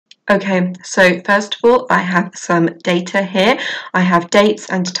Okay, so first of all, I have some data here. I have dates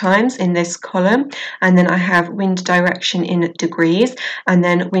and times in this column, and then I have wind direction in degrees, and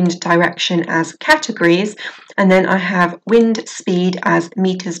then wind direction as categories, and then I have wind speed as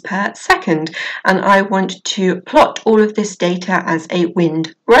meters per second, and I want to plot all of this data as a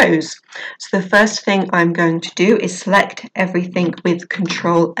wind rose. So the first thing I'm going to do is select everything with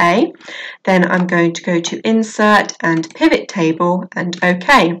Control A, then I'm going to go to Insert and Pivot Table and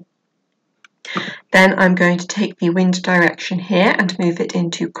OK. Then I'm going to take the wind direction here and move it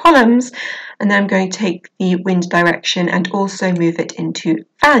into columns, and then I'm going to take the wind direction and also move it into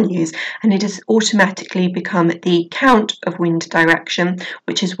values, and it has automatically become the count of wind direction,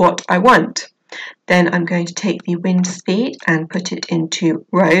 which is what I want. Then I'm going to take the wind speed and put it into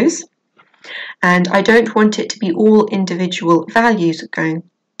rows, and I don't want it to be all individual values going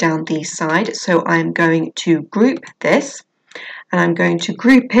down the side, so I'm going to group this, and I'm going to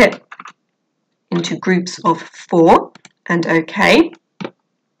group it into groups of 4 and OK.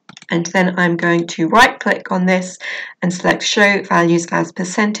 And then I'm going to right click on this and select show values as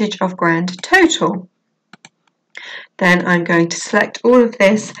percentage of grand total. Then I'm going to select all of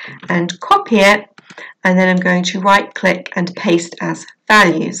this and copy it, and then I'm going to right click and paste as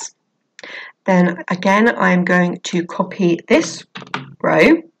values. Then again I'm going to copy this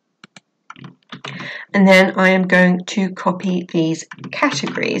row, and then I am going to copy these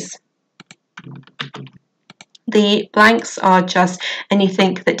categories. The blanks are just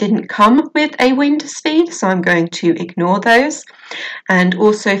anything that didn't come with a wind speed, so I'm going to ignore those. And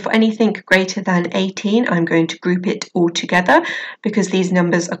also for anything greater than 18, I'm going to group it all together because these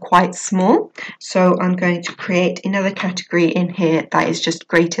numbers are quite small. So I'm going to create another category in here that is just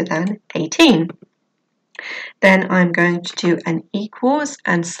greater than 18. Then I'm going to do an equals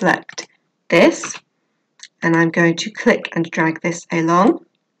and select this, and I'm going to click and drag this along.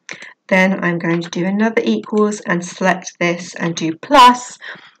 Then I'm going to do another equals and select this and do plus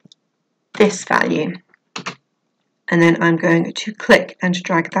this value. And then I'm going to click and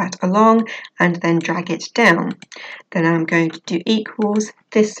drag that along and then drag it down. Then I'm going to do equals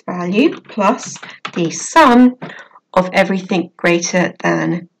this value plus the sum of everything greater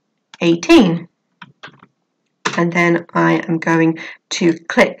than 18. And then I am going to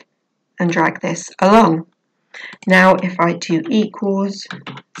click and drag this along. Now if I do equals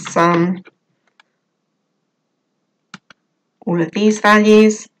sum all of these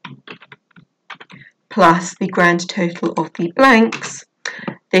values plus the grand total of the blanks,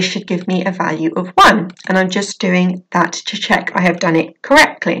 this should give me a value of 1, and I'm just doing that to check I have done it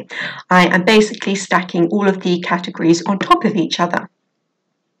correctly. I am basically stacking all of the categories on top of each other.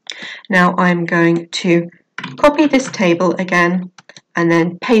 Now I'm going to copy this table again and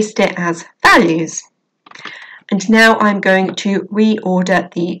then paste it as values. And now I'm going to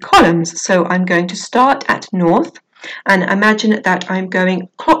reorder the columns. So I'm going to start at north and imagine that I'm going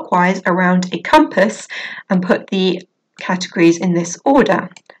clockwise around a compass and put the categories in this order.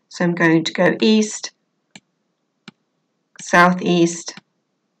 So I'm going to go east, southeast,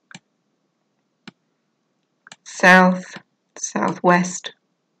 south, southwest,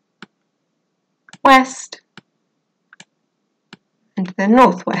 west, and then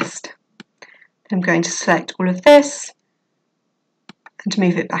northwest. I'm going to select all of this and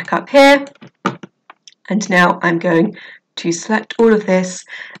move it back up here. And now I'm going to select all of this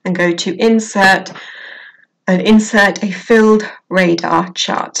and go to Insert and insert a filled radar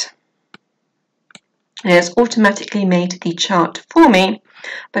chart. And it's automatically made the chart for me,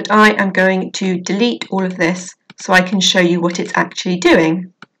 but I am going to delete all of this so I can show you what it's actually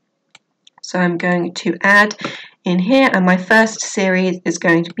doing. So I'm going to add in here, and my first series is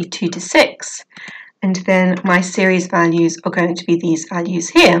going to be 2 to 6, and then my series values are going to be these values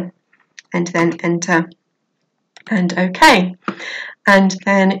here, and then enter and OK. And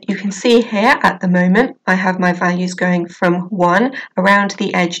then you can see here at the moment I have my values going from 1 around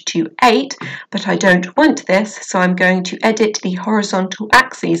the edge to 8, but I don't want this, so I'm going to edit the horizontal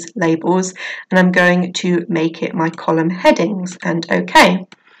axes labels and I'm going to make it my column headings and OK.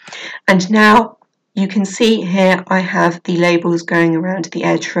 And now you can see here I have the labels going around the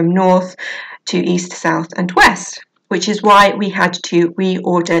edge from north to east, south and west, which is why we had to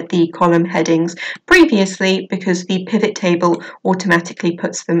reorder the column headings previously, because the pivot table automatically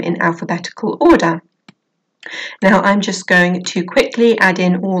puts them in alphabetical order. Now I'm just going to quickly add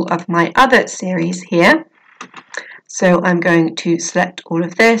in all of my other series here. So I'm going to select all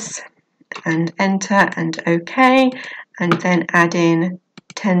of this and enter and OK, and then add in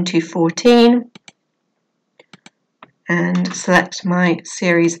 10 to 14 and select my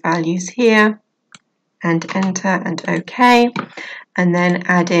series values here and enter and OK. and then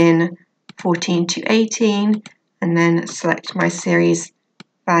add in 14 to 18, and then select my series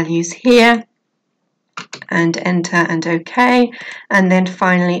values here, and enter and OK, and then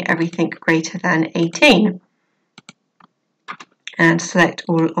finally everything greater than 18, and select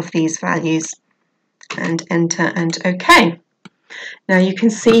all of these values and enter and OK. Now you can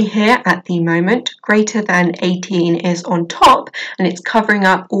see here at the moment greater than 18 is on top and it's covering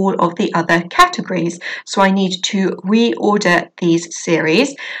up all of the other categories. So I need to reorder these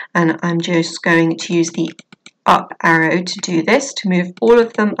series, and I'm just going to use the up arrow to do this, to move all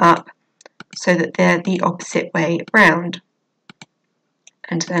of them up so that they're the opposite way round.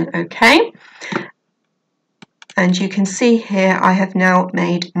 And then OK. And you can see here I have now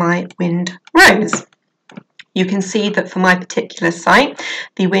made my wind rows. You can see that for my particular site,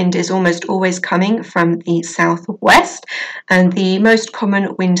 the wind is almost always coming from the southwest, and the most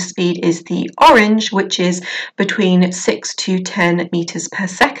common wind speed is the orange, which is between 6 to 10 meters per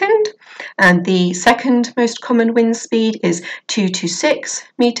second, and the second most common wind speed is 2 to 6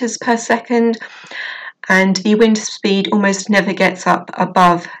 meters per second, and the wind speed almost never gets up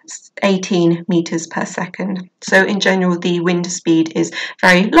above 18 meters per second. So in general, the wind speed is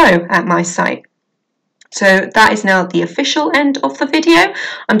very low at my site. So that is now the official end of the video.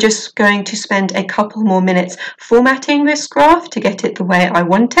 I'm just going to spend a couple more minutes formatting this graph to get it the way I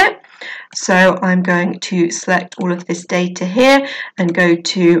want it. So I'm going to select all of this data here and go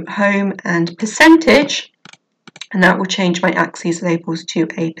to Home and Percentage, and that will change my axes labels to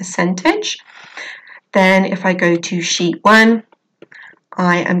a percentage. Then if I go to Sheet 1,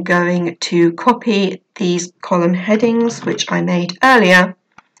 I am going to copy these column headings which I made earlier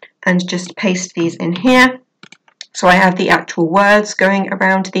and just paste these in here. So I have the actual words going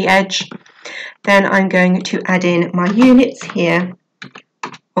around the edge. Then I'm going to add in my units here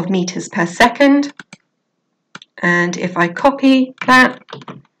of meters per second. And if I copy that,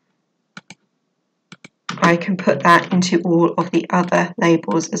 I can put that into all of the other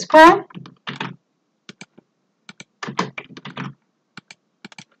labels as well.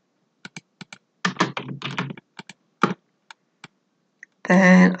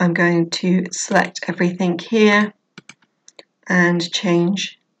 Then I'm going to select everything here and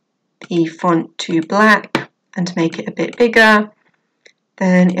change the font to black and make it a bit bigger.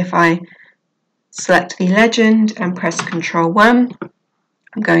 Then if I select the legend and press Ctrl 1,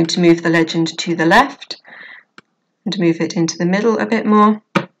 I'm going to move the legend to the left and move it into the middle a bit more.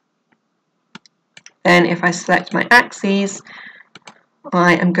 Then if I select my axes,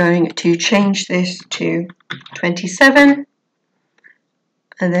 I am going to change this to 27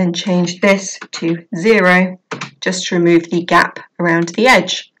 and then change this to 0 just to remove the gap around the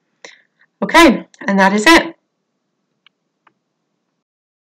edge. Okay, and that is it.